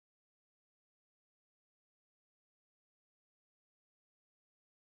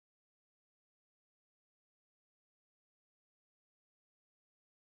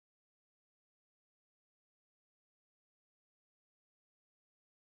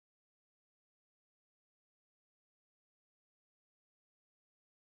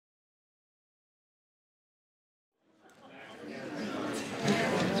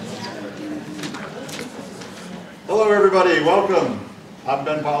Hello everybody, welcome. I'm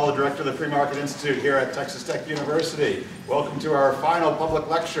Ben Powell, Director of the Free Market Institute here at Texas Tech University. Welcome to our final public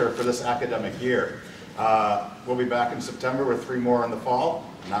lecture for this academic year. We'll be back in September with 3 more in the fall,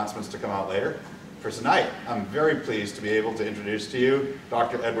 announcements to come out later. For tonight, I'm very pleased to be able to introduce to you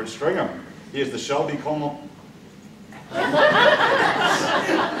Dr. Edward Stringham. He is the Shelby Cullom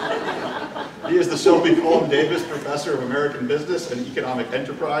Davis Professor of American Business and Economic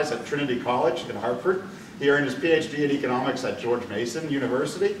Enterprise at Trinity College in Hartford. He earned his PhD in economics at George Mason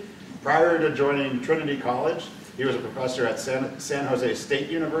University. Prior to joining Trinity College, he was a professor at San Jose State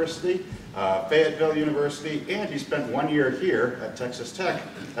University, Fayetteville University, and he spent 1 year here at Texas Tech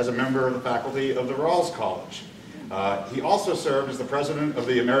as a member of the faculty of the Rawls College. He also served as the president of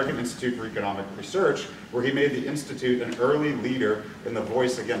the American Institute for Economic Research, where he made the Institute an early leader in the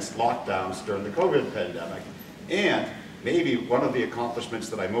voice against lockdowns during the COVID pandemic. And maybe one of the accomplishments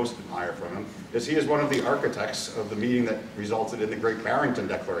that I most admire from him is he is one of the architects of the meeting that resulted in the Great Barrington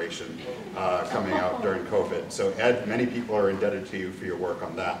Declaration coming out during COVID. So Ed, many people are indebted to you for your work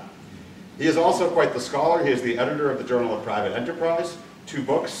on that. He is also quite the scholar. He is the editor of the Journal of Private Enterprise, 2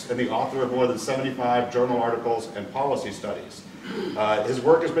 books, and the author of more than 75 journal articles and policy studies. His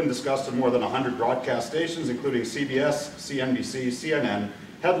work has been discussed in more than 100 broadcast stations, including CBS, CNBC, CNN,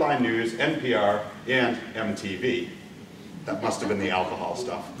 Headline News, NPR, and MTV. That must have been the alcohol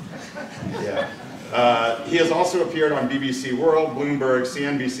stuff. Yeah. He has also appeared on BBC World, Bloomberg,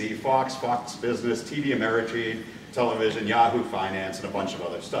 CNBC, Fox, Fox Business, TD Ameritrade, Television, Yahoo Finance, and a bunch of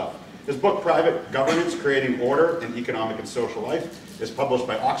other stuff. His book, Private Governance, Creating Order in Economic and Social Life, is published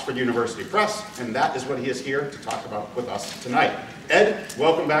by Oxford University Press, and that is what he is here to talk about with us tonight. Ed,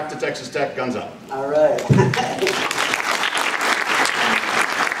 welcome back to Texas Tech. Guns up. All right.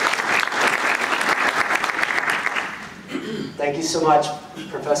 Thank you so much,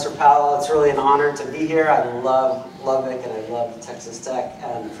 Professor Powell. It's really an honor to be here. I love Lubbock, and I love Texas Tech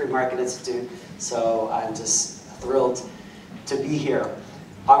and the Free Market Institute, so I'm just thrilled to be here.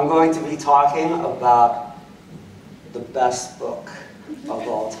 I'm going to be talking about the best book of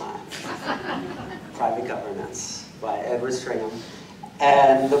all time, Private Governance by Edward Stringham.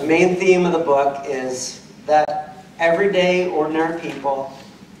 And the main theme of the book is that everyday, ordinary people,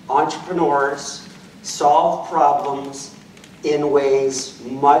 entrepreneurs, solve problems in ways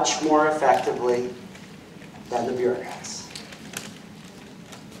much more effectively than the bureaucrats.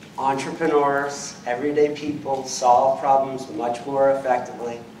 Entrepreneurs, everyday people, solve problems much more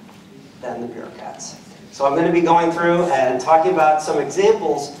effectively than the bureaucrats. So I'm going to be going through and talking about some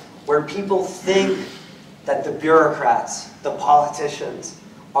examples where people think that the bureaucrats, the politicians,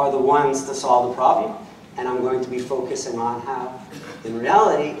 are the ones to solve the problem. And I'm going to be focusing on how, in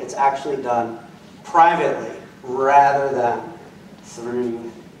reality, it's actually done privately rather than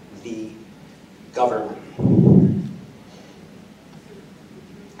through the government.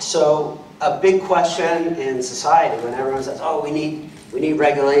 So a big question in society when everyone says, oh, we need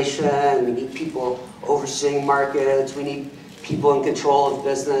regulation, we need people overseeing markets, we need people in control of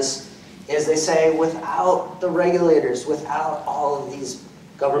business, is they say without the regulators, without all of these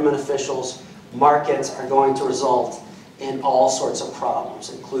government officials, markets are going to result in all sorts of problems,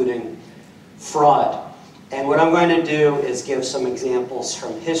 including fraud. And what I'm going to do is give some examples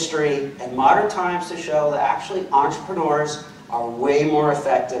from history and modern times to show that actually entrepreneurs are way more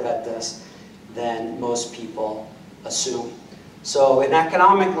effective at this than most people assume. So in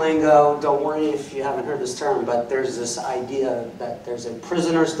economic lingo, don't worry if you haven't heard this term, but there's this idea that there's a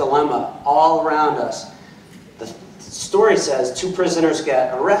prisoner's dilemma all around us. The story says 2 prisoners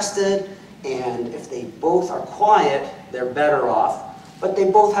get arrested, and if they both are quiet, they're better off, but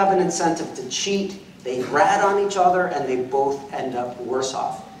they both have an incentive to cheat, they rat on each other, and they both end up worse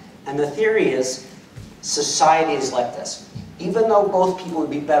off. And the theory is society is like this. Even though both people would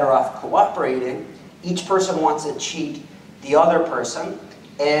be better off cooperating, each person wants to cheat the other person,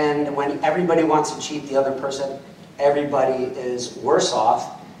 and when everybody wants to cheat the other person, everybody is worse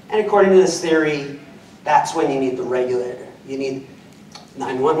off. And according to this theory, that's when you need the regulator. You need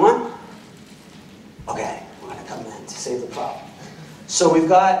 911. Okay, I'm going to come in to save the problem. So we've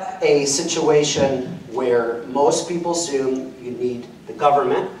got a situation where most people assume you need the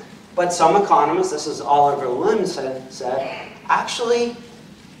government, but some economists, this is Oliver Lim said, actually,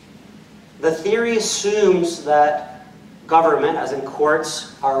 the theory assumes that government, as in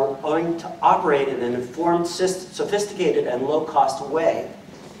courts, are going to operate in an informed, sophisticated, and low-cost way.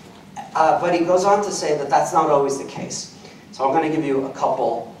 But he goes on to say that that's not always the case. So I'm going to give you a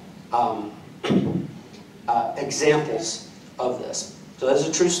couple examples of this. So this is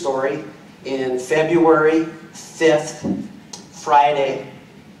a true story. In February 5th, Friday,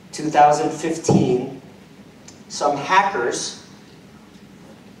 2015, some hackers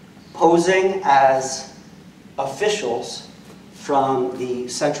posing as officials from the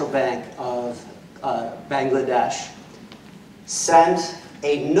Central Bank of Bangladesh sent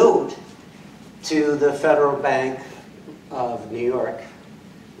a note to the Federal Bank of New York,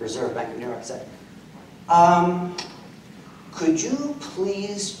 Reserve Bank of New York, said, could you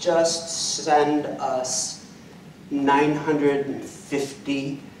please just send us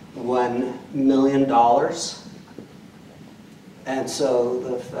 $951 million? And so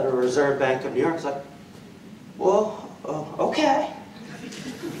the Federal Reserve Bank of New York is like, well, okay.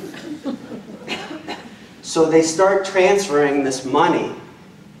 So they start transferring this money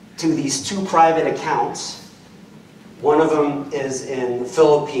to these two private accounts. One of them is in the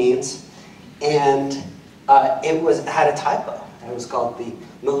Philippines, and it had a typo. It was called the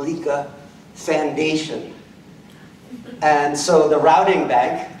Malika Foundation. And so the routing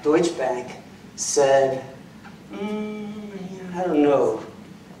bank, Deutsche Bank, said, I don't know,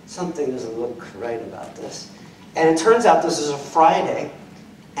 something doesn't look right about this. And it turns out this is a Friday,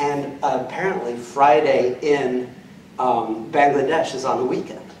 and apparently Friday in Bangladesh is on the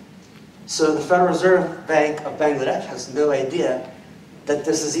weekend. So the Federal Reserve Bank of Bangladesh has no idea that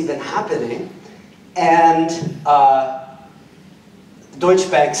this is even happening. And Deutsche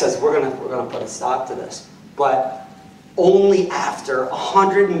Bank says, we're gonna put a stop to this. But only after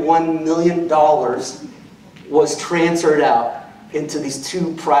 $101 million was transferred out into these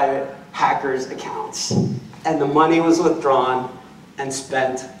two private hackers' accounts. And the money was withdrawn and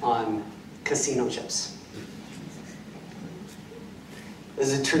spent on casino chips.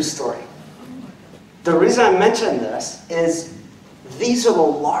 This is a true story. The reason I mention this is these are the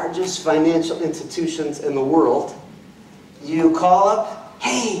largest financial institutions in the world. You call up,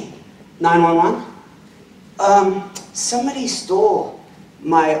 hey, 911, somebody stole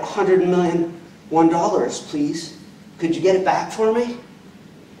my $100 million, please. Could you get it back for me?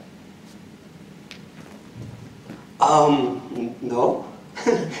 No.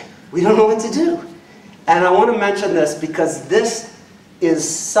 We don't know what to do. And I want to mention this because this is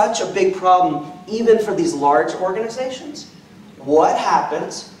such a big problem even for these large organizations. What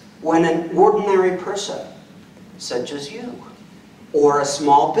happens when an ordinary person, such as you, or a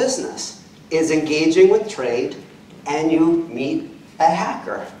small business, is engaging with trade and you meet a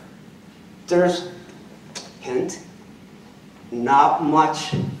hacker? There's, hint, not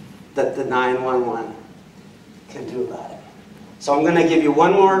much that the 911 can do about it. So I'm going to give you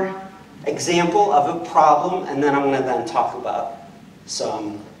one more example of a problem, and then I'm going to then talk about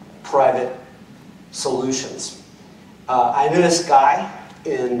some private solutions. I knew this guy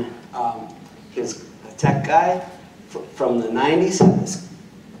he was a tech guy from the 90s, had this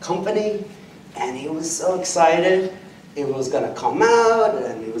company, and he was so excited. It was going to come out,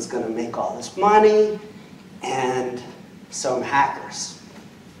 and he was going to make all this money, and some hackers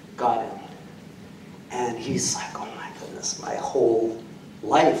got in. And he's like, oh my goodness, my whole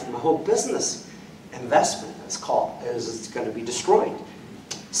life, my whole business investment is going to be destroyed.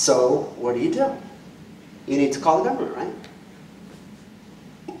 So what do? You need to call the government, right?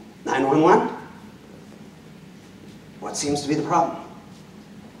 911? What seems to be the problem?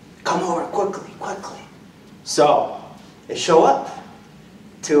 Come over quickly, quickly. So they show up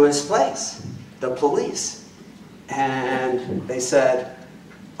to his place, the police, and they said,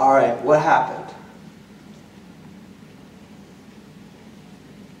 all right, what happened?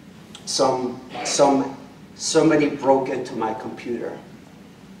 Somebody broke into my computer.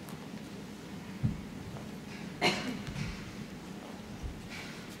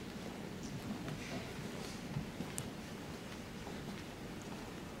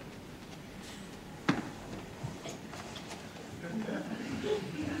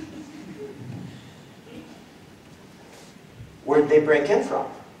 Where'd they break in from?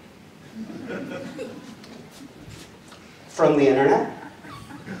 From the internet?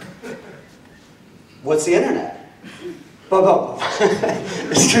 What's the internet?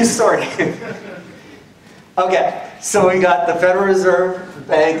 It's a true story. Okay, so we got the Federal Reserve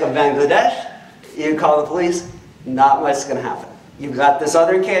Bank of Bangladesh. You call the police, not much is going to happen. You've got this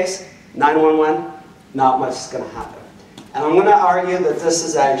other case, 911, not much is going to happen. And I'm going to argue that this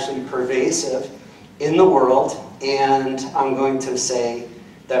is actually pervasive in the world, and I'm going to say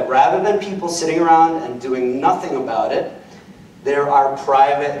that rather than people sitting around and doing nothing about it, there are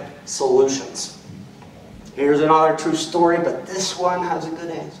private solutions. Here's another true story, but this one has a good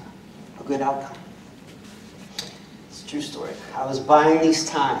answer, a good outcome. It's a true story. I was buying these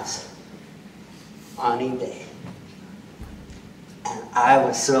ties on eBay, and I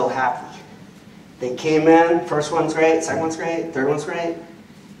was so happy. They came in, first one's great, second one's great, third one's great,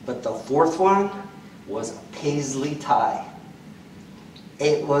 but the fourth one was a paisley tie.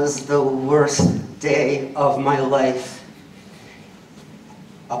 It was the worst day of my life.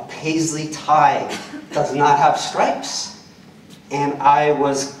 A paisley tie does not have stripes. And I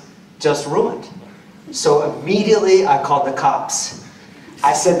was just ruined. So immediately I called the cops.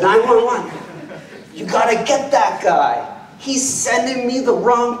 I said, 911, you gotta get that guy. He's sending me the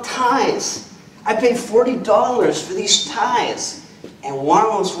wrong ties. I paid $40 for these ties, and one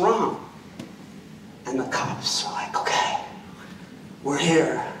was wrong. And the cops were like, okay, we're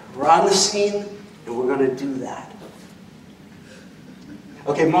here. We're on the scene, and we're gonna do that.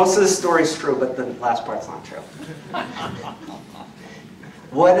 Okay, most of the story's true, but the last part's not true.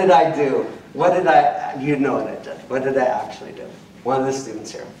 What did I do? You know what I did. What did I actually do? One of the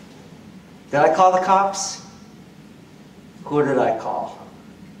students here. Did I call the cops? Who did I call?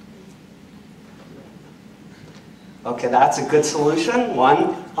 Okay, that's a good solution.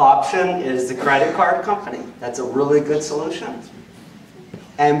 One option is the credit card company. That's a really good solution.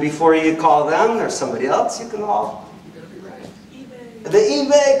 And before you call them, there's somebody else you can call. eBay. The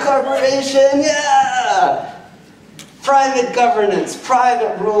eBay Corporation, yeah! Private governance,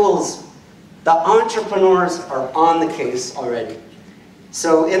 private rules. The entrepreneurs are on the case already.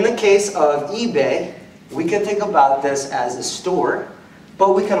 So in the case of eBay, we can think about this as a store,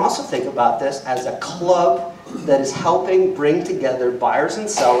 but we can also think about this as a club that is helping bring together buyers and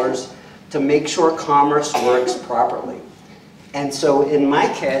sellers to make sure commerce works properly. And so in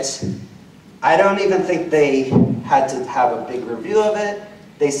my case, I don't even think they had to have a big review of it.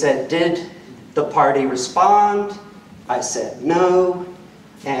 They said, did the party respond? I said no,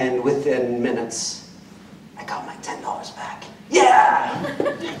 and within minutes, I got my $10 back. Yeah!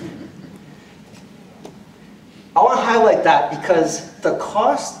 I want to highlight that because the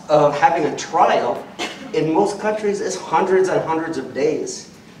cost of having a trial in most countries is hundreds and hundreds of days.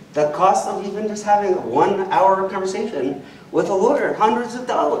 The cost of even just having a 1 hour conversation with a lawyer, hundreds of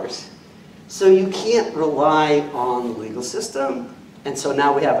dollars. So you can't rely on the legal system. And so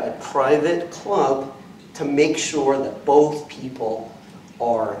now we have a private club to make sure that both people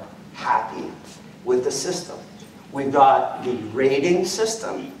are happy with the system. We've got the rating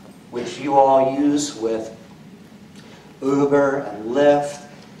system, which you all use with Uber and Lyft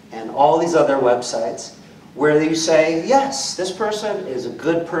and all these other websites, where you say, yes, this person is a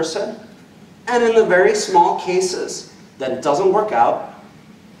good person, and in the very small cases that it doesn't work out,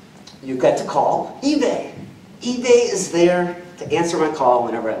 you get to call eBay. eBay is there to answer my call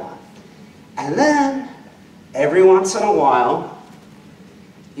whenever I want. And then, every once in a while,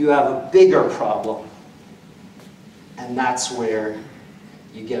 you have a bigger problem. And that's where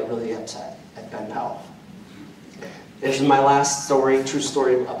you get really upset at Ben Powell. This is my last story, true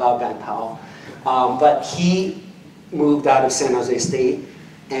story about Ben Powell. But he moved out of San Jose State,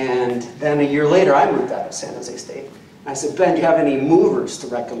 and then a year later I moved out of San Jose State. I said, Ben, do you have any movers to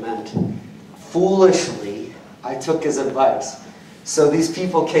recommend? Foolishly, I took his advice. So these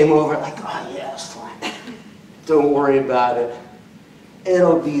people came over like, oh yeah, it's fine. Don't worry about it.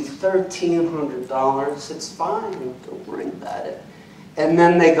 It'll be $1,300. It's fine. Don't worry about it. And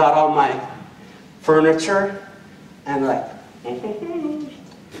then they got all my furniture and like, $9,000.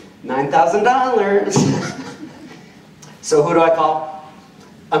 So who do I call?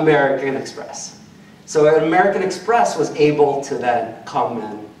 American Express. So American Express was able to then come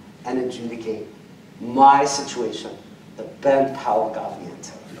in and adjudicate my situation that Ben Powell got me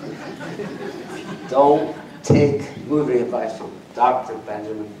into. Don't take moving advice from Dr.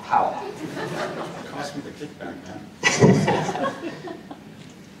 Benjamin Powell. It cost me the kickback, man.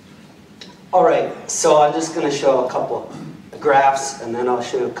 All right, so I'm just going to show a couple graphs, and then I'll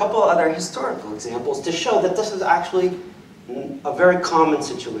show you a couple other historical examples to show that this is actually a very common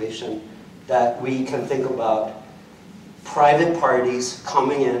situation that we can think about private parties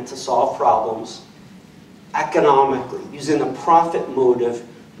coming in to solve problems economically, using the profit motive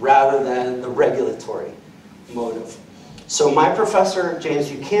rather than the regulatory motive. So my professor, James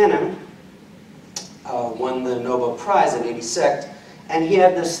Buchanan, won the Nobel Prize in '86, and he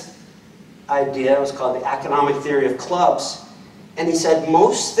had this idea, it was called the economic theory of clubs, and he said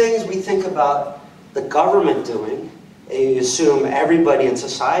most things we think about the government doing, and you assume everybody in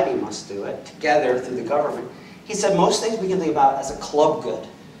society must do it together through the government. He said most things we can think about as a club good,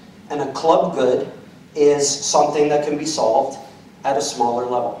 and a club good is something that can be solved at a smaller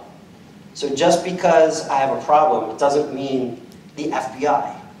level. So just because I have a problem, it doesn't mean the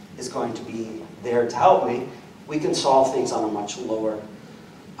FBI is going to be there to help me. We can solve things on a much lower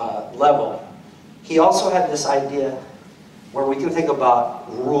level. He also had this idea where we can think about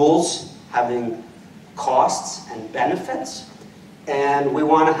rules having costs and benefits. And we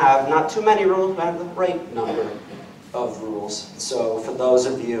want to have not too many rules, but the right number of rules. So for those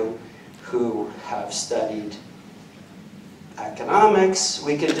of you who have studied economics,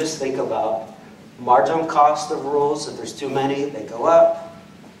 we can just think about marginal cost of rules. If there's too many, they go up.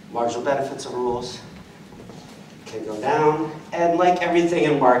 Marginal benefits of rules can go down. And like everything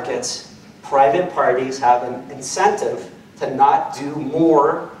in markets, private parties have an incentive to not do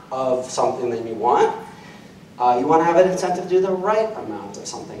more of something than you want. You want to have an incentive to do the right amount of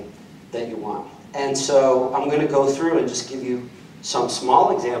something that you want. And so I'm going to go through and just give you some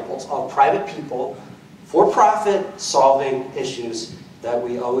small examples of private people, for-profit, solving issues that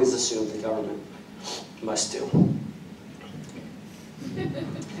we always assume the government must do.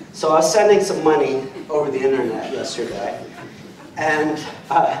 So I was sending some money over the internet yesterday, and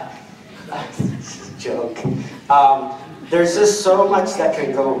joke. There's just so much that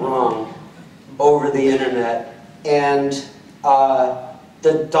can go wrong over the internet, and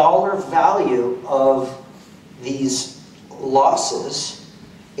the dollar value of these losses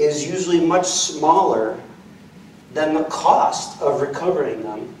is usually much smaller than the cost of recovering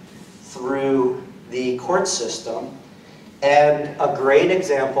them through the court system. And a great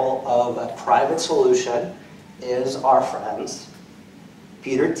example of a private solution is our friends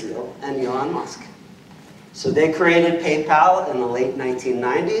Peter Thiel and Elon Musk. So they created PayPal in the late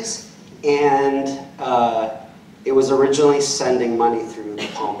 1990s, and it was originally sending money through the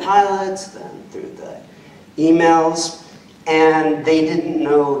Palm Pilots, then through the emails, and they didn't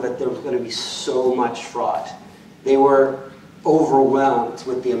know that there was going to be so much fraud. They were overwhelmed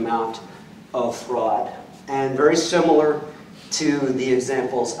with the amount of fraud. And very similar to the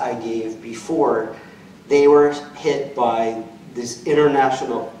examples I gave before, they were hit by these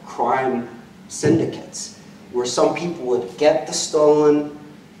international crime syndicates, where some people would get the stolen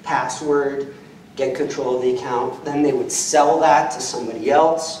password, get control of the account, then they would sell that to somebody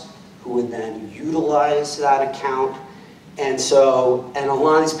else who would then utilize that account. And so, and a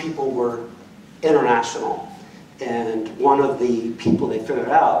lot of these people were international. And one of the people they figured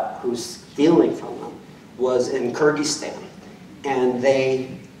out who's stealing from them was in Kyrgyzstan. And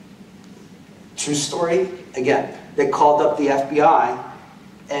they, true story, again, they called up the FBI,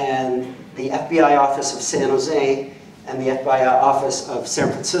 and the FBI office of San Jose and the FBI office of San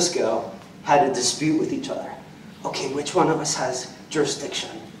Francisco had a dispute with each other. Okay, which one of us has jurisdiction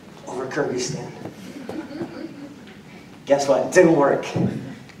over Kyrgyzstan? Guess what? It didn't work.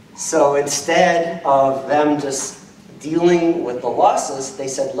 So instead of them just dealing with the losses, they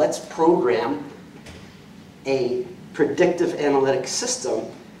said, let's program a predictive analytic system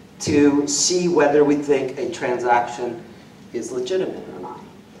to see whether we think a transaction is legitimate or not.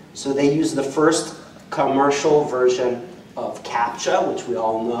 So they used the first commercial version of CAPTCHA, which we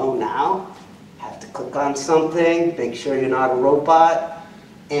all know now. Have to click on something, make sure you're not a robot,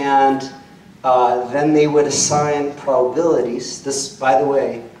 and then they would assign probabilities. This, by the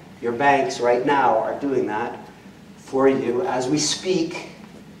way, your banks right now are doing that for you as we speak.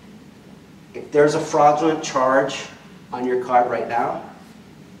 If there's a fraudulent charge on your card right now,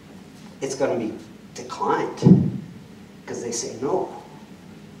 it's going to be declined because they say, no,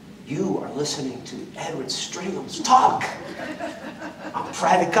 you are listening to Edward Stringham's talk on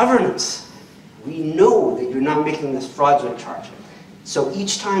private governance. We know that you're not making this fraudulent charge. So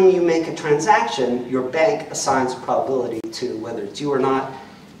each time you make a transaction, your bank assigns a probability to whether it's you or not.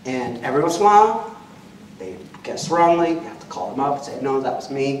 And every once in a while, they guess wrongly. You have to call them up and say, no, that was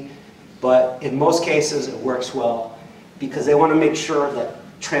me. But in most cases, it works well because they want to make sure that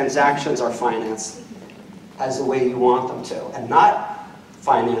transactions are financed as the way you want them to, and not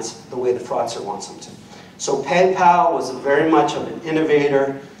financed the way the fraudster wants them to. So PayPal was very much of an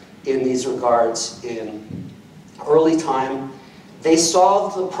innovator in these regards in early time. They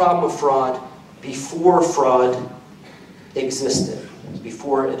solved the problem of fraud before fraud existed,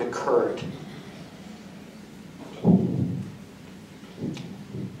 before it occurred.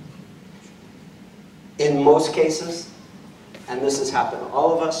 In most cases, and this has happened to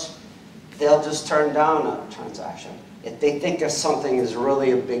all of us, they'll just turn down a transaction. If they think that something is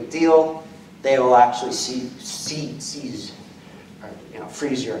really a big deal, they will actually seize or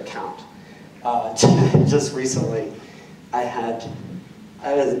freeze your account. Just recently, I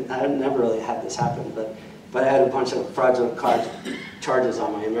never really had this happen, but I had a bunch of fraudulent card charges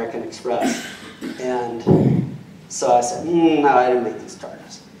on my American Express, and so I said, no, I didn't make these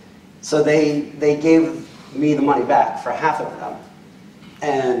charges. So they gave me the money back for half of them,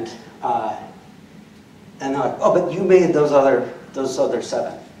 and they're like, oh, but you made those other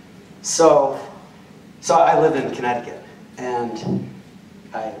 7. So I live in Connecticut, and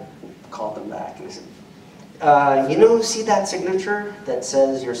I called them back and I said, You know, see that signature that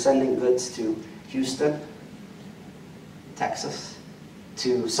says you're sending goods to Houston, Texas,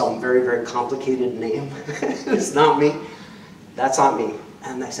 to some very, very complicated name? It's not me. That's not me.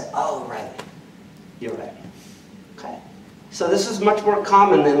 And they said, oh, right. You're right. Okay. So this is much more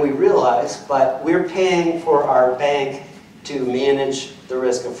common than we realize, but we're paying for our bank to manage the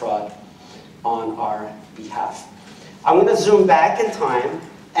risk of fraud on our behalf. I'm going to zoom back in time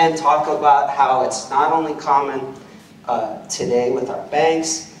and talk about how it's not only common today with our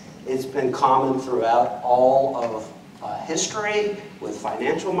banks, it's been common throughout all of history with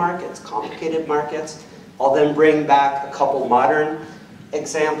financial markets, complicated markets. I'll then bring back a couple modern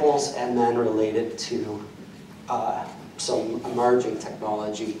examples and then relate it to some emerging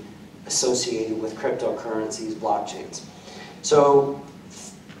technology associated with cryptocurrencies, blockchains. So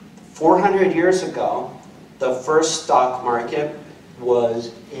 400 years ago, the first stock market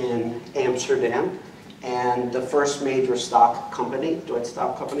was in Amsterdam, and the first major stock company, Deutsche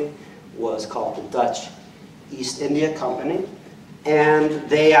Stock Company, was called the Dutch East India Company, and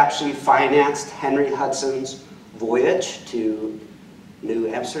they actually financed Henry Hudson's voyage to New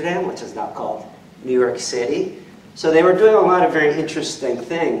Amsterdam, which is now called New York City. So they were doing a lot of very interesting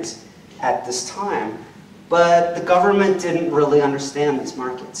things at this time, but the government didn't really understand these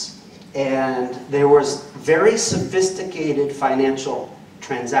markets. And there was very sophisticated financial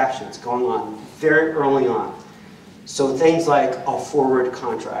transactions going on very early on. So things like a forward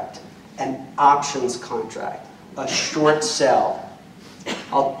contract, an options contract, a short sell.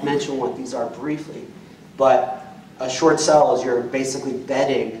 I'll mention what these are briefly, but a short sell is you're basically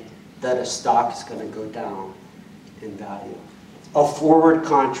betting that a stock is going to go down in value. A forward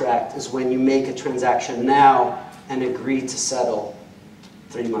contract is when you make a transaction now and agree to settle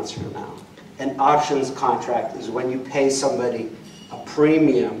 3 months from now. An options contract is when you pay somebody a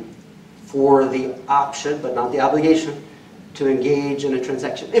premium for the option, but not the obligation, to engage in a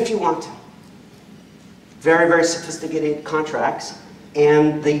transaction, if you want to. Very, very sophisticated contracts,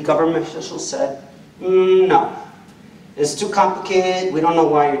 and the government officials said, no, it's too complicated, we don't know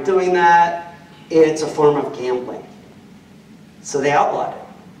why you're doing that, it's a form of gambling. So they outlawed it.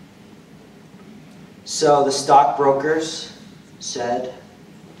 So the stockbrokers said,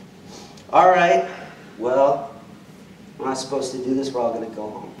 all right, well, we're not supposed to do this, we're all going to go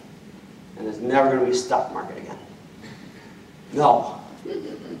home. And there's never going to be a stock market again. No.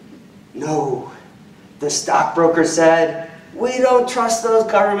 No. The stockbroker said, we don't trust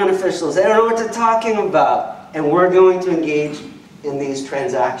those government officials. They don't know what they're talking about. And we're going to engage in these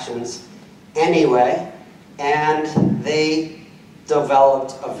transactions anyway. And they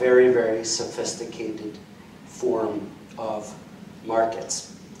developed a very, very sophisticated form of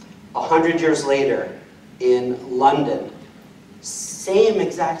markets. 100 years later, in London, same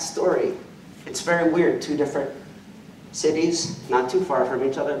exact story. It's very weird, two different cities, not too far from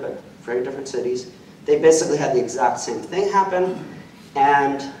each other, but very different cities. They basically had the exact same thing happen,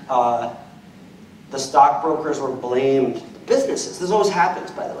 and the stockbrokers were blamed. Businesses, this always happens,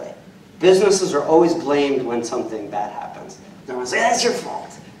 by the way. Businesses are always blamed when something bad happens. Everyone's like, that's your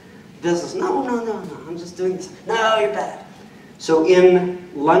fault. Business, no, no, no, no, I'm just doing this. No, you're bad. So in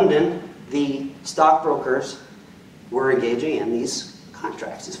London, the stockbrokers were engaging in these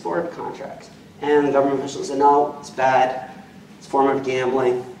contracts, these forward contracts. And the government officials said, no, it's bad, it's a form of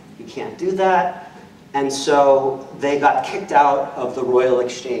gambling, you can't do that. And so they got kicked out of the Royal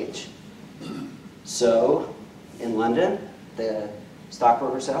Exchange. So in London, the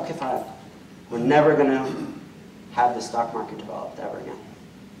stockbrokers said, okay, fine, we're never going to have the stock market developed ever again.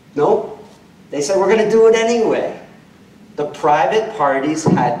 No, they said, we're going to do it anyway. The private parties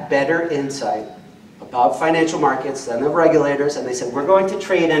had better insight about financial markets than the regulators, and they said, we're going to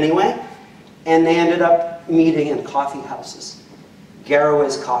trade anyway. And they ended up meeting in coffee houses.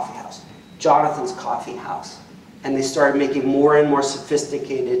 Garraway's coffee house, Jonathan's coffee house. And they started making more and more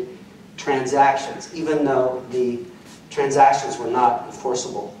sophisticated transactions, even though the transactions were not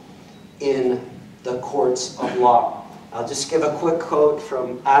enforceable in the courts of law. I'll just give a quick quote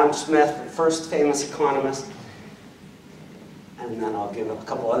from Adam Smith, the first famous economist, and then I'll give a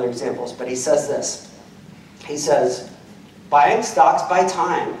couple other examples. But he says this. He says, buying stocks by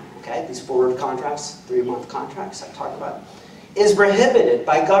time, okay, these forward contracts, 3-month contracts I talked about, is prohibited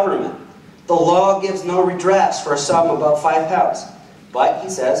by government. The law gives no redress for a sum above £5. But, he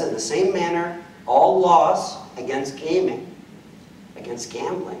says, in the same manner, all laws against gaming, against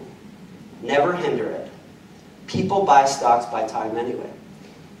gambling, never hinder it. People buy stocks by time anyway.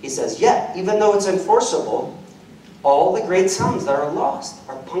 He says, yet, even though it's enforceable, all the great sums that are lost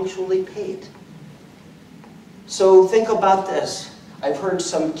are punctually paid. So think about this. I've heard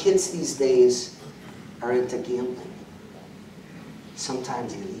some kids these days are into gambling.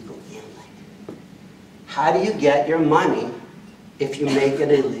 Sometimes illegal gambling. How do you get your money if you make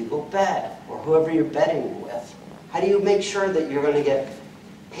an illegal bet, or whoever you're betting with? How do you make sure that you're going to get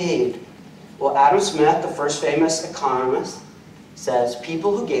paid? Well, Adam Smith, the first famous economist, says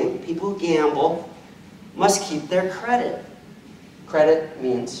people who gamble must keep their credit. Credit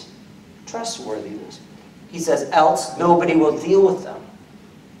means trustworthiness. He says, else nobody will deal with them.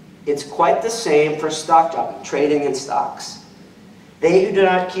 It's quite the same for stock jobbing, trading in stocks. They who do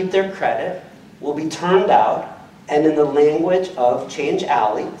not keep their credit will be turned out, and in the language of Change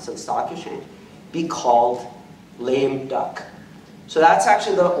Alley, so stock exchange, be called lame duck. So that's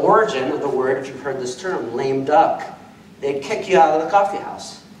actually the origin of the word, if you've heard this term, lame duck. They'd kick you out of the coffee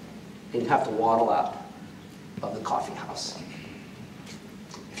house, and you'd have to waddle out of the coffee house.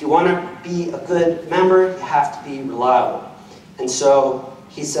 If you want to be a good member, you have to be reliable. And so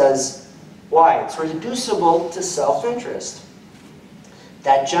he says, why? It's reducible to self-interest.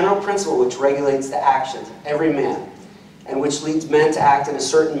 That general principle which regulates the actions of every man, and which leads men to act in a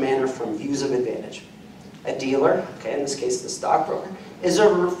certain manner from views of advantage. A dealer, okay, in this case the stockbroker, is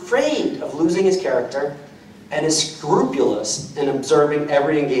afraid of losing his character and is scrupulous in observing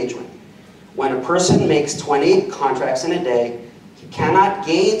every engagement. When a person makes 20 contracts in a day, he cannot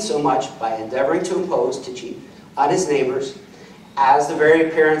gain so much by endeavoring to impose, to cheat, on his neighbors as the very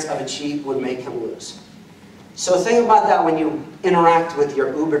appearance of a cheat would make him lose. So think about that when you interact with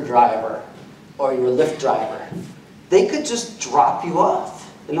your Uber driver or your Lyft driver. They could just drop you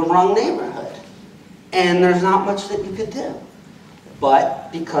off in the wrong neighborhood, and there's not much that you could do.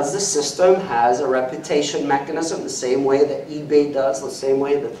 But because the system has a reputation mechanism, the same way that eBay does, the same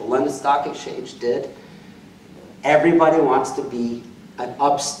way that the London Stock Exchange did, everybody wants to be an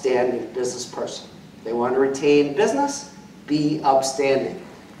upstanding business person. They want to retain business, be upstanding.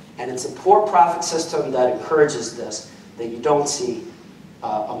 And it's a poor profit system that encourages this, that you don't see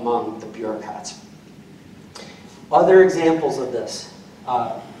among the bureaucrats. Other examples of this,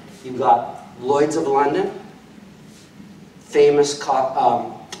 you've got Lloyd's of London, famous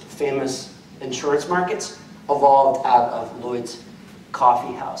insurance markets evolved out of Lloyd's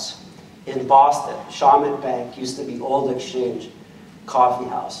Coffee House. In Boston, Shawmut Bank used to be Old Exchange Coffee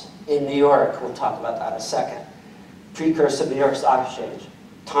House. In New York, we'll talk about that in a second, precursor to the New York Stock Exchange,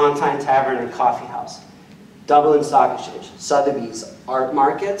 Tontine Tavern and Coffee House, Dublin Stock Exchange, Sotheby's art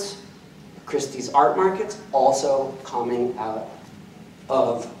markets, Christie's art markets, also coming out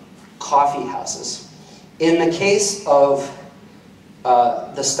of coffee houses. In the case of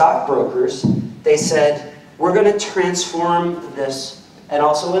the stockbrokers, they said, we're going to transform this, and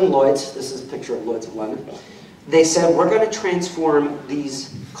also in Lloyd's, this is a picture of Lloyd's of London, they said, we're going to transform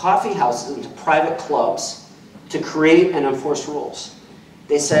these coffee houses into private clubs to create and enforce rules.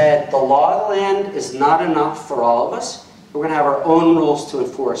 They said, the law of the land is not enough for all of us. We're going to have our own rules to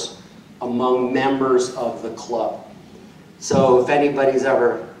enforce among members of the club. So if anybody's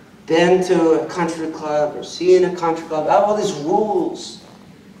ever been to a country club or seen a country club, I have all these rules.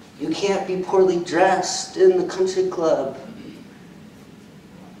 You can't be poorly dressed in the country club.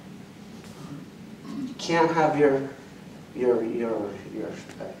 You can't have your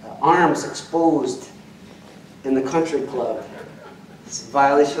arms exposed in the country club. It's a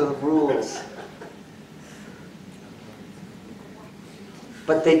violation of the rules.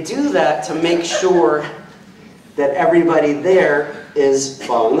 But they do that to make sure that everybody there is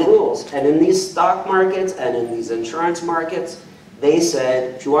following the rules. And in these stock markets and in these insurance markets, they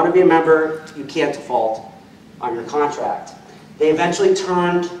said, if you want to be a member, you can't default on your contract. They eventually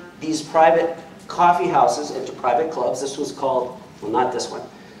turned these private coffee houses into private clubs. This was called, well, not this one.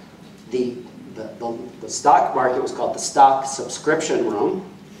 The stock market was called the Stock Subscription Room,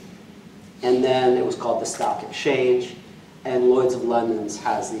 and then it was called the Stock Exchange, and Lloyd's of London's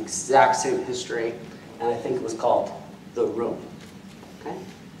has the exact same history, and I think it was called the Room. Okay?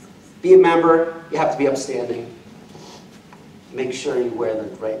 Be a member, you have to be upstanding. Make sure you wear the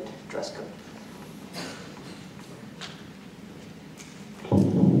right dress code.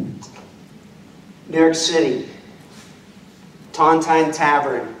 New York City, Tontine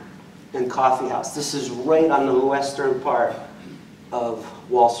Tavern and Coffee House. This is right on the western part of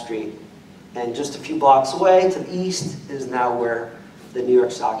Wall Street. And just a few blocks away to the east is now where the New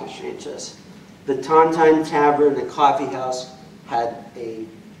York Stock Exchange is. The Tontine Tavern and Coffee House had a,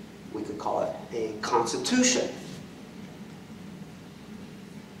 we could call it, a constitution.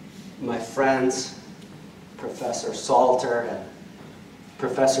 My friends, Professor Salter and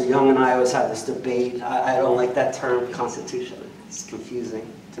Professor Young and I always have this debate. I don't like that term, constitution. It's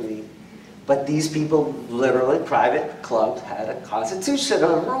confusing to me. But these people, literally, private clubs, had a constitution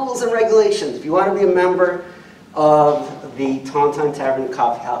of rules and regulations. If you want to be a member of the Tauntaun Tavern and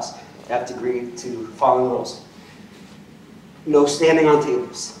Coffee House, you have to agree to following rules. No standing on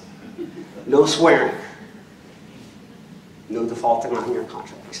tables. No swearing. No defaulting on your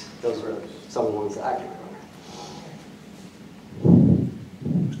contracts. Those are some of the ones that I can remember.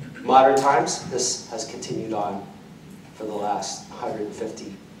 Modern times, this has continued on for the last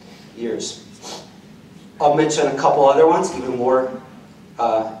 150 years. I'll mention a couple other ones, even more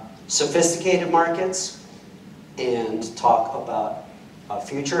sophisticated markets, and talk about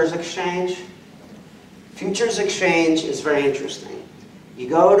futures exchange. Futures exchange is very interesting. You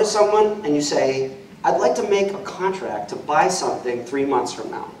go to someone and you say, I'd like to make a contract to buy something 3 months from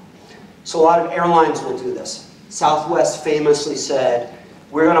now. So a lot of airlines will do this. Southwest famously said,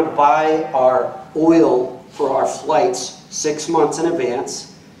 we're going to buy our oil for our flights 6 months in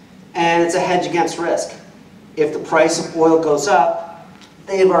advance, and it's a hedge against risk. If the price of oil goes up,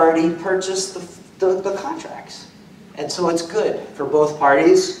 they've already purchased the contracts. And so it's good for both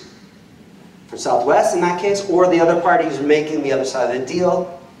parties, for Southwest in that case, or the other parties making the other side of the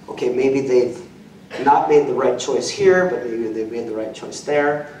deal. Okay, maybe they've not made the right choice here, but maybe they've made the right choice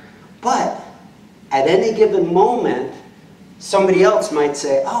there. But at any given moment, somebody else might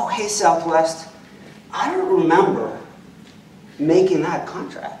say, oh, hey, Southwest, I don't remember making that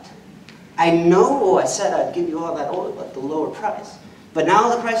contract. I know I said I'd give you all that oil at the lower price, but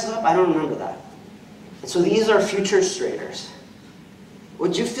now the price is up, I don't remember that. And so these are futures traders.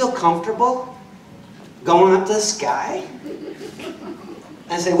 Would you feel comfortable going up to this guy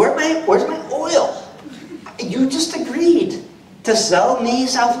and say, where's my oil? You just agreed to sell me,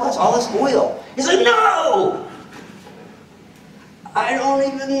 Southwest, all this oil. He's like, no! I don't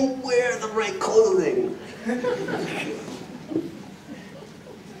even wear the right clothing.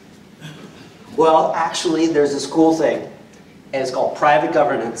 Well, actually, there's this cool thing, and it's called Private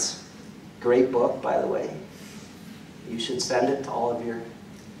Governance. Great book, by the way. You should send it to all of your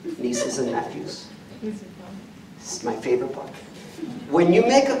nieces and nephews. It's my favorite book. When you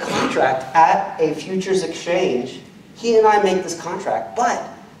make a contract at a futures exchange, he and I make this contract, but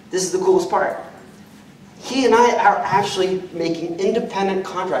this is the coolest part. He and I are actually making independent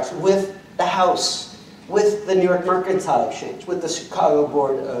contracts with the House, with the New York Mercantile Exchange, with the Chicago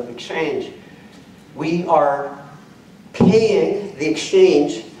Board of Exchange. We are paying the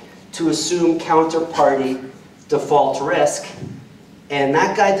exchange to assume counterparty default risk, and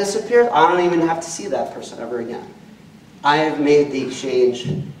that guy disappears, I don't even have to see that person ever again. I have made the exchange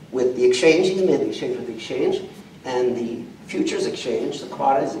with the exchange, he's made the exchange with the exchange, and the futures exchange, the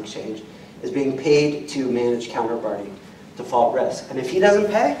commodities exchange, is being paid to manage counterparty default risk. And if he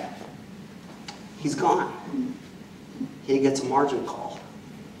doesn't pay, he's gone. He gets a margin call,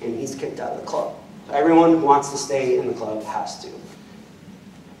 and he's kicked out of the club. Everyone who wants to stay in the club has to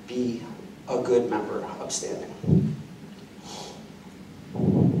be a good member upstanding.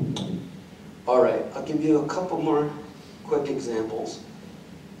 All right, I'll give you a couple more quick examples.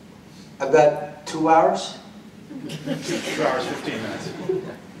 I've got 2 hours. 2 hours, 15 minutes.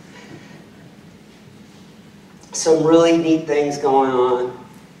 Some really neat things going on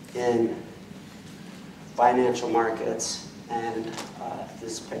in financial markets, and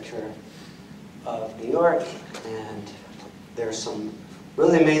this picture of New York, and there's some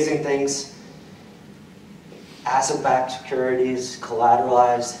really amazing things. Asset-backed securities,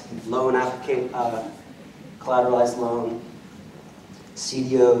 collateralized loan collateralized loan,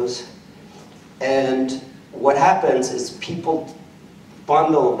 CDOs, and what happens is people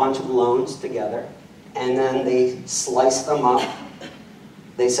bundle a bunch of loans together, and then they slice them up.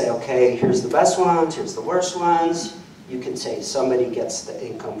 They say, okay, here's the best ones, here's the worst ones. You can say somebody gets the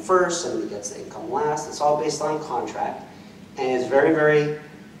income first, somebody gets the income last. It's all based on contract, and it's very, very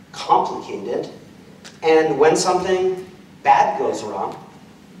complicated. And when something bad goes wrong,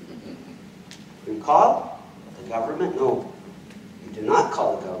 you call the government? No, you do not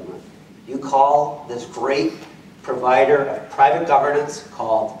call the government. You call this great provider of private governance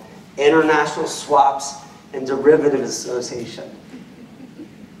called International Swaps and Derivatives Association.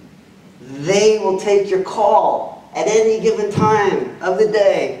 They will take your call at any given time of the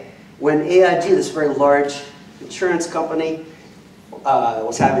day. When AIG, this very large insurance company,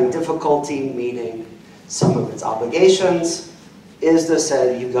 was having difficulty meeting some of its obligations, ISDA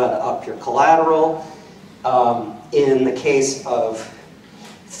said, you've got to up your collateral. In the case of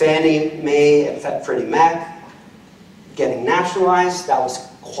Fannie Mae and Freddie Mac getting nationalized, that was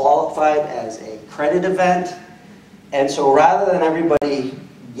qualified as a credit event. And so rather than everybody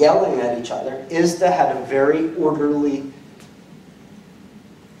yelling at each other, ISDA had a very orderly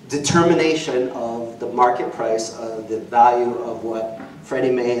determination of the market price of the value of what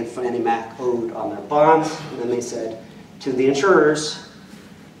Freddie Mae and Fannie Mac owed on their bonds. And then they said to the insurers,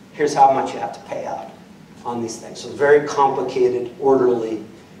 here's how much you have to pay out on these things. So very complicated, orderly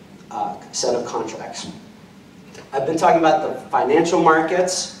set of contracts. I've been talking about the financial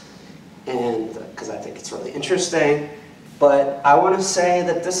markets, and because I think it's really interesting, but I want to say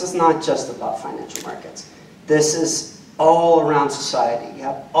that this is not just about financial markets. This is all around society. You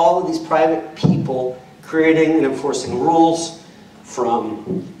have all of these private people creating and enforcing rules,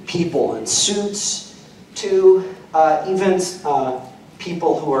 from people in suits to even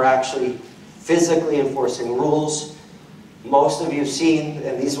people who are actually physically enforcing rules. Most of you have seen,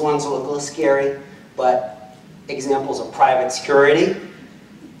 and these ones look a little scary, but examples of private security.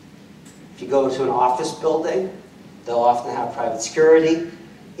 If you go to an office building, they'll often have private security.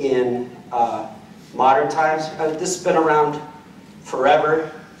 In modern times, this has been around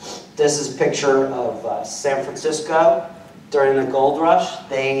forever. This is a picture of San Francisco during the gold rush.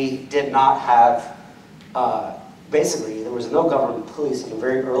 They did not have, basically, there was no government police in the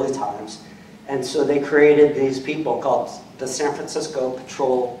very early times. And so they created these people called the San Francisco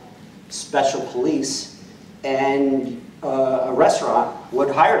Patrol Special Police, and a restaurant would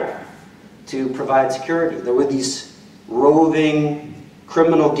hire them to provide security. There were these roving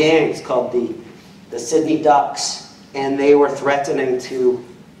criminal gangs called the Sydney Ducks, and they were threatening to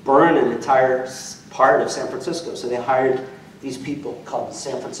burn an entire part of San Francisco. So they hired these people called the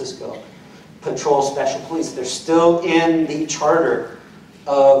San Francisco Patrol Special Police. They're still in the charter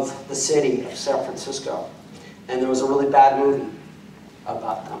of the city of San Francisco. And there was a really bad movie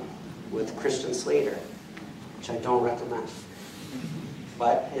about them with Christian Slater, which I don't recommend.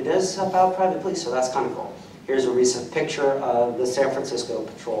 But it is about private police, so that's kind of cool. Here's a recent picture of the San Francisco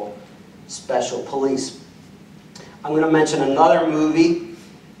Patrol Special Police. I'm going to mention another movie.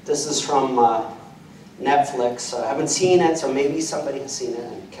 This is from Netflix. I haven't seen it, so maybe somebody has seen it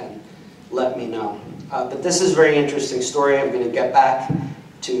and can let me know. But this is a very interesting story. I'm going to get back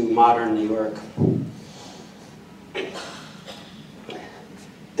to modern New York.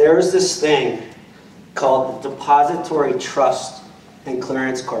 There's this thing called the Depository Trust and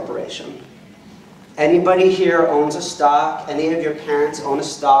Clearance Corporation. Anybody here owns a stock, any of your parents own a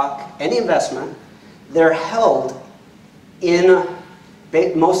stock, any investment, they're held in,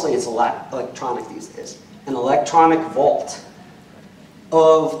 mostly it's electronic these days, an electronic vault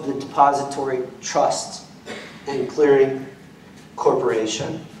of the Depository Trust and Clearing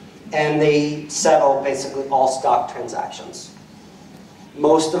Corporation. And they settle basically all stock transactions.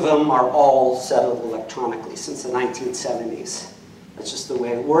 Most of them are all settled electronically since the 1970s. That's just the way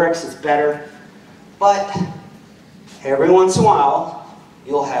it works. It's better. But every once in a while,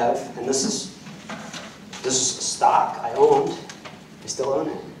 you'll have, and this is stock I owned, I still own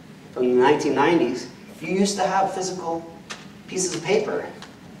it, from the 1990s. You used to have physical pieces of paper,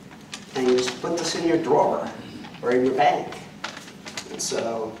 and you just put this in your drawer or in your bank. And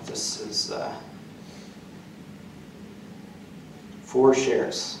so this is 4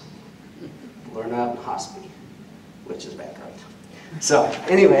 shares, Lorna and Hospi, which is bankrupt. So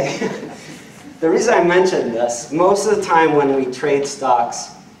anyway, the reason I mentioned this, most of the time when we trade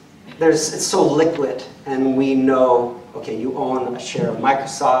stocks, it's so liquid, and we know, okay, you own a share of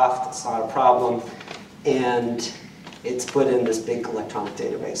Microsoft, it's not a problem, and it's put in this big electronic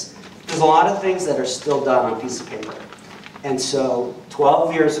database. There's a lot of things that are still done on a piece of paper. And so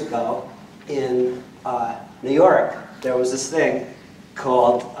 12 years ago in New York, there was this thing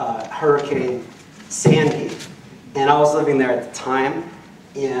called Hurricane Sandy. And I was living there at the time,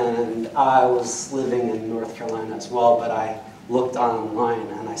 and I was living in North Carolina as well, but I looked online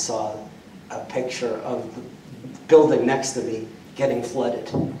and I saw a picture of the building next to me getting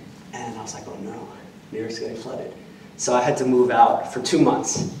flooded. And I was like, oh no, New York's getting flooded. So I had to move out for 2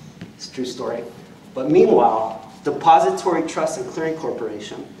 months. It's a true story. But meanwhile, Depository Trust and Clearing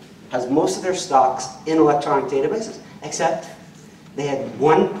Corporation has most of their stocks in electronic databases, except they had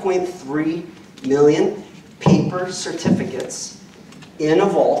 1.3 million paper certificates in a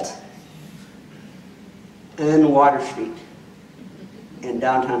vault in Water Street in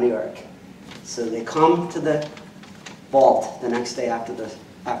downtown New York. So they come to the vault the next day after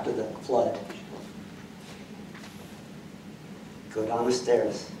the flood. Go down the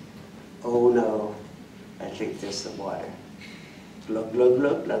stairs. Oh no, I think there's some water. Glug, glug,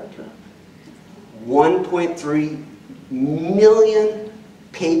 glug, glug, glug. 1.3 million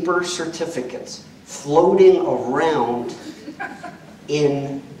paper certificates floating around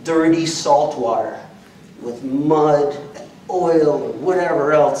in dirty salt water with mud, and oil, and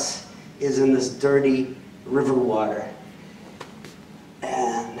whatever else is in this dirty river water.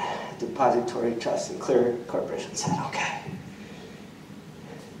 And Depository Trust and Clearing Corporation said, okay,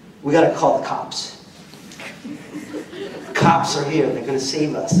 we got to call the cops. The cops are here, they're going to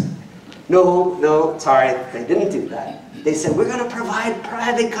save us. No, sorry, they didn't do that. They said, we're going to provide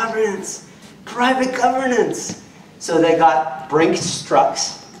private governance. Private governance. So they got Brinks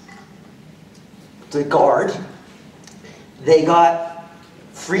trucks to guard. They got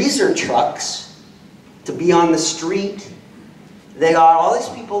freezer trucks to be on the street. They got all these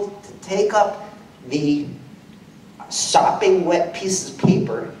people to take up the sopping wet pieces of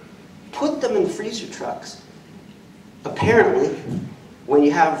paper, put them in freezer trucks. Apparently, when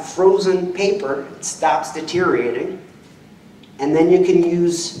you have frozen paper, it stops deteriorating, and then you can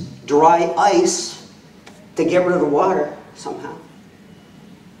use dry ice to get rid of the water somehow.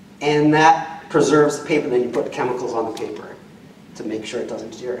 And that preserves the paper, then you put chemicals on the paper to make sure it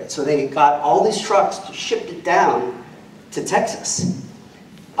doesn't deteriorate. So they got all these trucks, shipped it down to Texas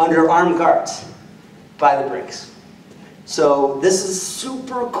under armed guards by the Brinks. So this is a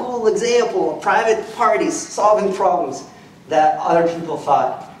super cool example of private parties solving problems that other people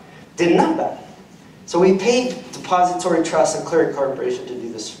thought didn't know about. So we paid Depository Trust and Clearing Corporation to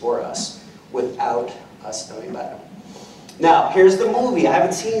do this for us without us knowing about it. Now, here's the movie. I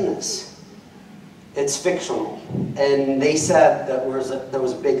haven't seen this. It's fictional. And they said that there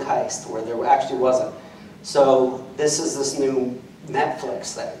was a big heist where there actually wasn't. So this is this new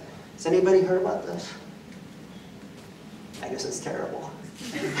Netflix thing. Has anybody heard about this? I guess it's terrible.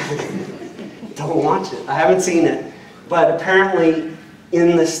 Don't watch it. I haven't seen it. But apparently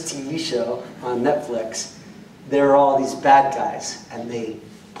in this TV show on Netflix, there are all these bad guys and they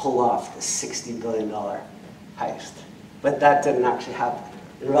pull off the $60 billion heist. But that didn't actually happen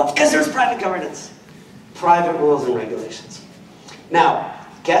in real life because there's private governance, private rules and regulations. Now,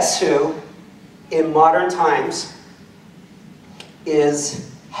 guess who in modern times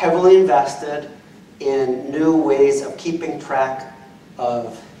is heavily invested in new ways of keeping track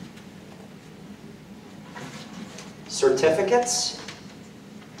of certificates?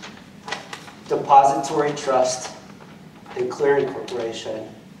 Depository Trust and Clearing Corporation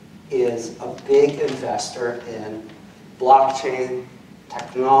is a big investor in blockchain,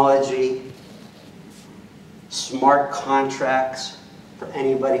 technology, smart contracts. For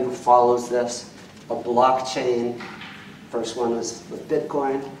anybody who follows this, a blockchain, first one was with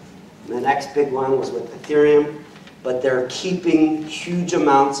Bitcoin, and the next big one was with Ethereum, but they're keeping huge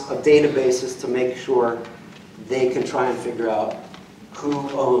amounts of databases to make sure they can try and figure out who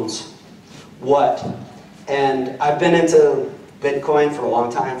owns what. And I've been into Bitcoin for a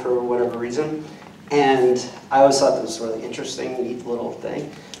long time for whatever reason, and I always thought this was really interesting, neat little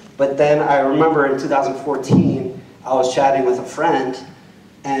thing. But then I remember in 2014, I was chatting with a friend,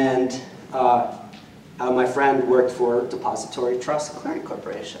 and my friend worked for Depository Trust and Clearing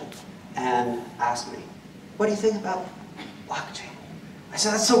Corporation, and asked me, what do you think about blockchain? I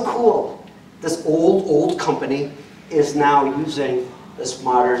said, that's so cool. This old company is now using this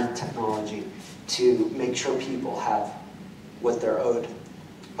modern technology to make sure people have what they're owed.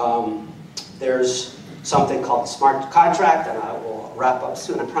 There's something called a smart contract, and I will wrap up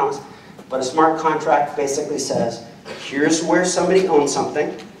soon, I promise. But a smart contract basically says, here's where somebody owns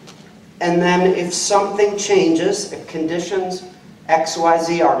something, and then if something changes, if conditions X, Y,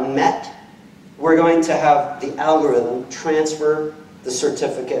 Z are met, we're going to have the algorithm transfer the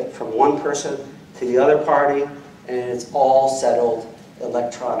certificate from one person to the other party, and it's all settled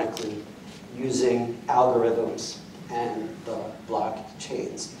electronically using algorithms and the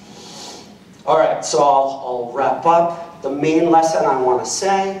blockchains. All right, so I'll wrap up. The main lesson I want to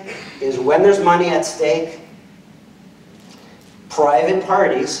say is when there's money at stake, private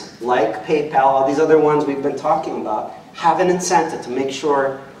parties like PayPal, all these other ones we've been talking about, have an incentive to make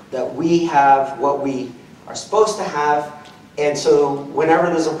sure that we have what we are supposed to have, and so whenever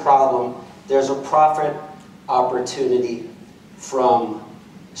there's a problem, there's a profit opportunity from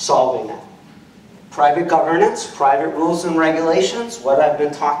solving that. Private governance, private rules and regulations, what I've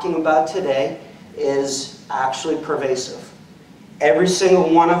been talking about today is actually pervasive. Every single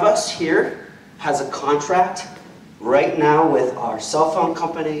one of us here has a contract right now with our cell phone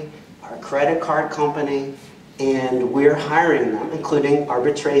company, our credit card company, and we're hiring them, including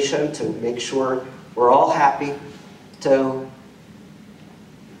arbitration, to make sure we're all happy, to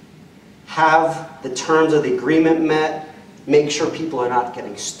have the terms of the agreement met, make sure people are not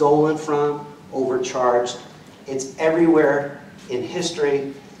getting stolen from, overcharged. It's everywhere in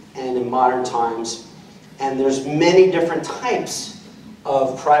history and in modern times. And there's many different types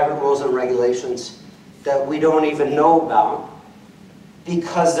of private rules and regulations that we don't even know about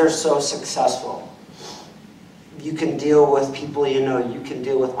because they're so successful. You can deal with people you know. You can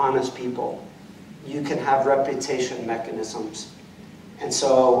deal with honest people. You can have reputation mechanisms. And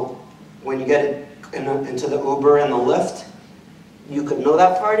so when you get into the Uber and the Lyft, you could know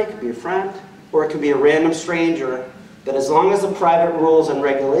that party, it could be a friend, or it could be a random stranger. But as long as the private rules and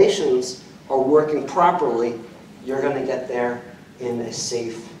regulations are working properly, you're going to get there in a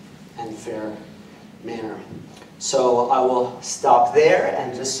safe and fair manner. So I will stop there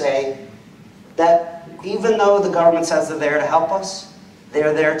and just say that even though the government says they're there to help us,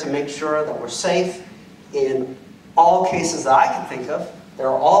 they're there to make sure that we're safe. In all cases that I can think of, there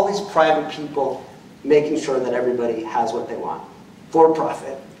are always private people making sure that everybody has what they want. For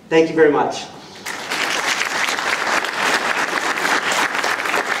profit. Thank you very much.